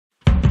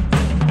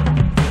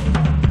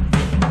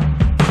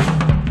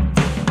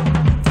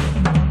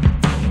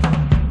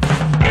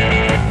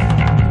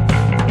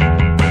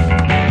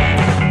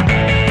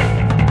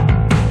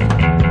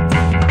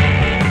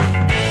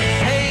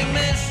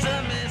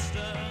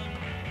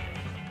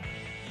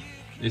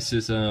This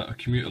is a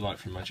commuter light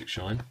from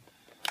MagicShine.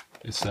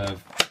 It's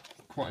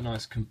quite a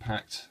nice,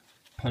 compact,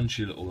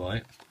 punchy little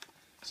light.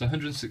 It's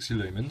 160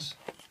 lumens,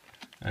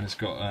 and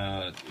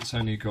it's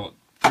only got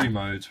 3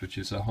 modes, which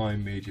is a high,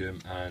 medium,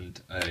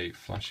 and a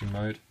flashing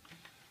mode.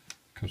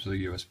 Comes with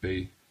a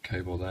USB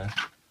cable there.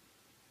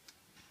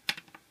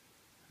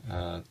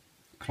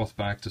 Cloth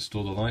bag to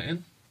store the light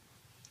in.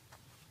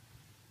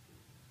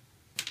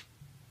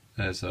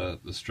 There's the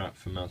strap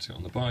for mounting it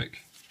on the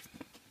bike,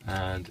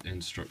 and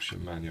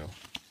instruction manual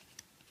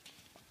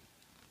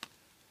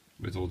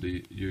with all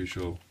the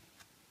usual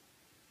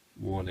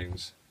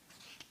warnings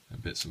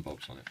and bits and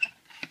bobs on it.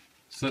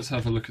 So let's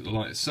have a look at the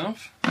light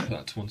itself. Put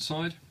that to one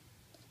side.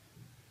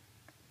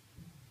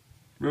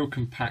 Real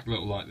compact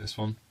little light, this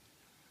one.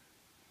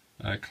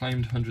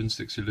 Claimed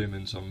 160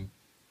 lumens on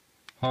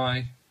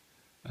high.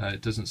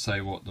 It doesn't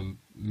say what the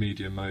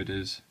medium mode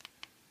is,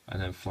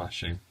 and then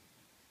flashing.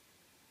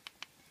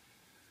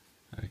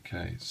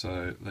 Okay,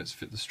 so let's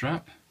fit the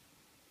strap.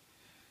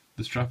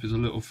 The strap is a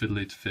little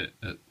fiddly to fit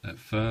at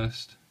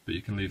first, but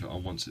you can leave it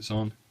on once it's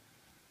on,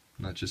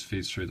 and that just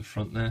feeds through the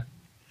front there.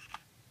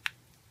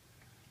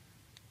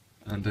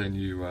 And then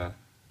you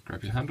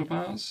grab your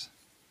handlebars,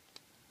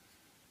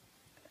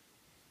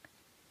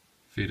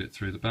 feed it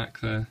through the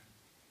back there,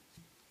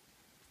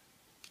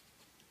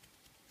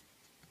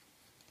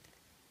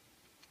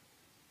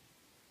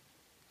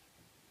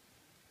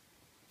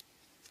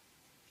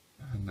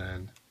 and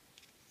then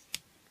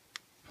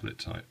pull it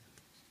tight.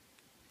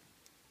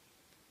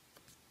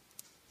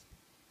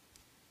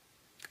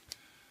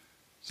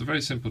 So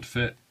very simple to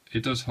fit.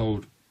 It does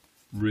hold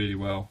really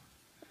well.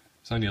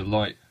 It's only a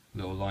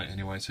little light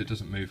anyway, so it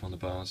doesn't move on the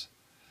bars.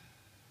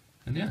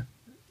 And yeah,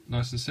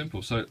 nice and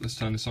simple. So let's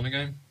turn this on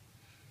again.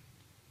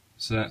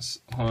 So that's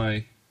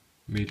high,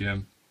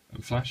 medium,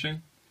 and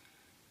flashing.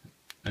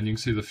 And you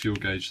can see the fuel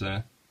gauge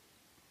there.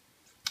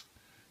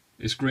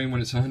 It's green when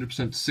it's 100%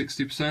 to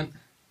 60%.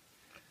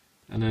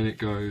 And then it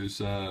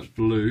goes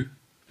blue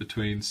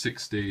between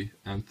 60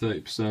 and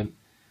 30%,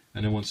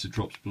 and then once it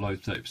drops below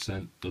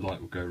 30%, the light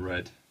will go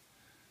red.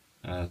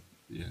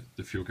 Yeah,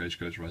 the fuel gauge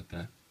goes red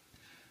there.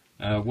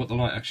 What the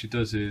light actually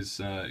does is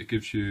it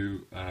gives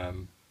you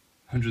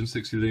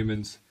 160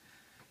 lumens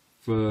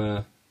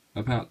for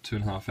about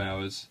 2.5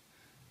 hours,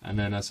 and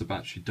then as the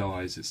battery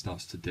dies, it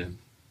starts to dim.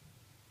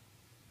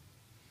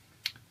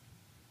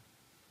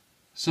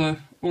 So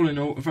all in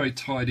all, a very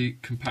tidy,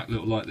 compact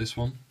little light, this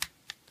one.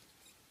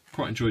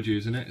 Quite enjoyed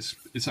using it.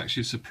 It's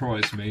actually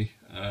surprised me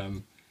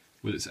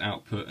with its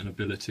output and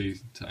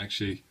ability to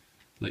actually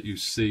let you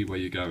see where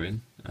you're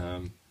going.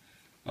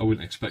 I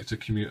wouldn't expect a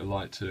commuter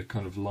light to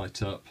kind of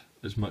light up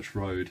as much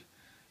road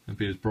and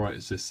be as bright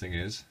as this thing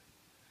is.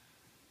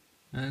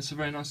 And it's a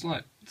very nice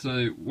light.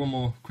 So one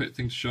more quick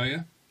thing to show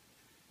you.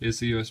 Here's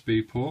the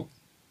USB port,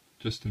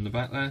 just in the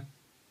back there.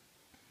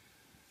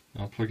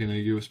 I'll plug in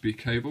a USB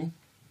cable.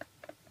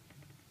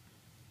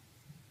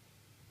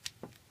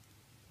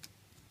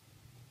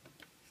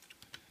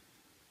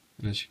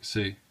 And as you can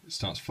see, it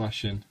starts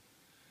flashing,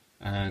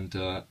 and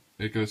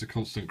it goes a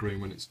constant green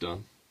when it's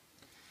done.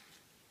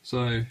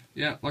 So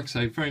yeah, like I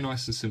say, very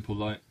nice and simple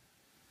light.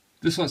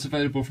 This light's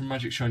available from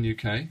MagicShine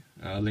UK,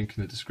 link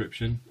in the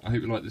description. I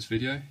hope you liked this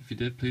video. If you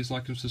did, please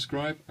like and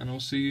subscribe, and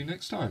I'll see you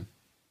next time.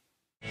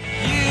 You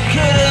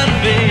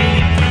couldn't be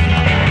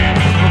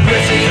more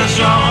pretty or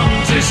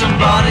strong to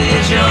somebody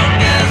as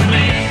young